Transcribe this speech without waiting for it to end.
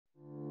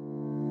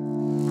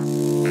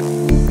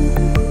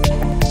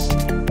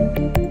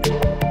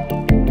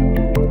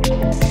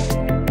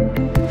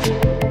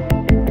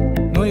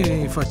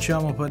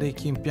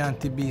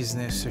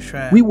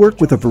We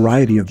work with a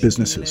variety of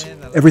businesses,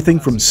 everything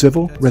from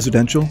civil,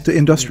 residential to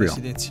industrial.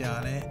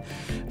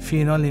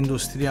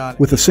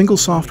 With a single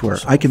software,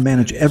 I can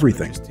manage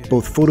everything,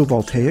 both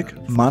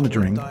photovoltaic,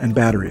 monitoring, and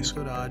batteries.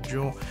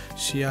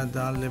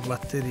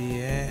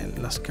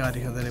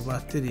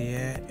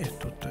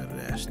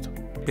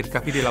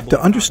 To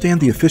understand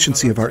the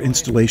efficiency of our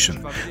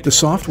installation, the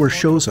software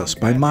shows us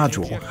by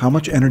module how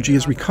much energy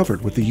is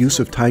recovered with the use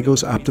of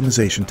Tigo's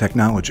optimization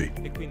technology.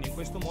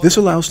 This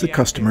allows the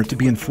customer to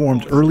be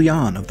informed early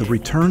on of the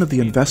return of the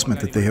investment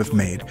that they have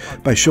made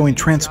by showing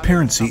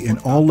transparency in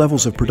all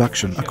levels of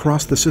production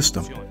across the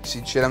system.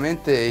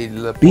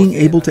 Being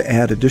able to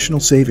add additional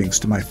savings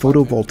to my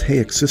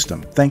photovoltaic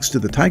system thanks to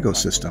the Tigo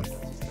system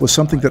was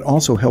something that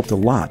also helped a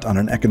lot on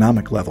an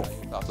economic level.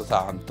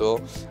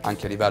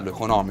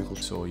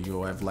 So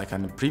you have like a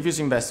previous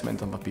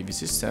investment on a PV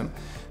system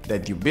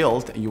that you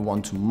built, and you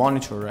want to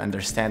monitor,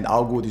 understand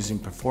how good is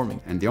it performing.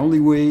 And the only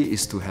way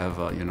is to have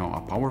a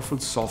powerful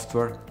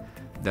software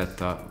that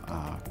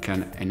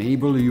can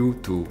enable you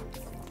to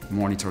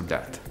monitor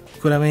that.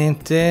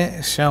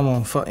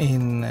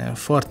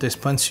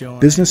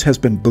 Business has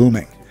been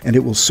booming, and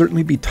it will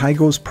certainly be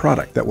Tigo's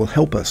product that will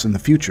help us in the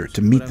future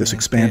to meet this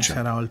expansion.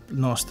 Sarà il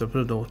nostro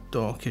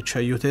prodotto che ci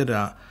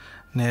aiuterà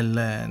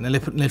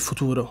nel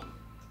futuro,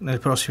 nei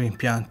prossimi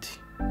impianti.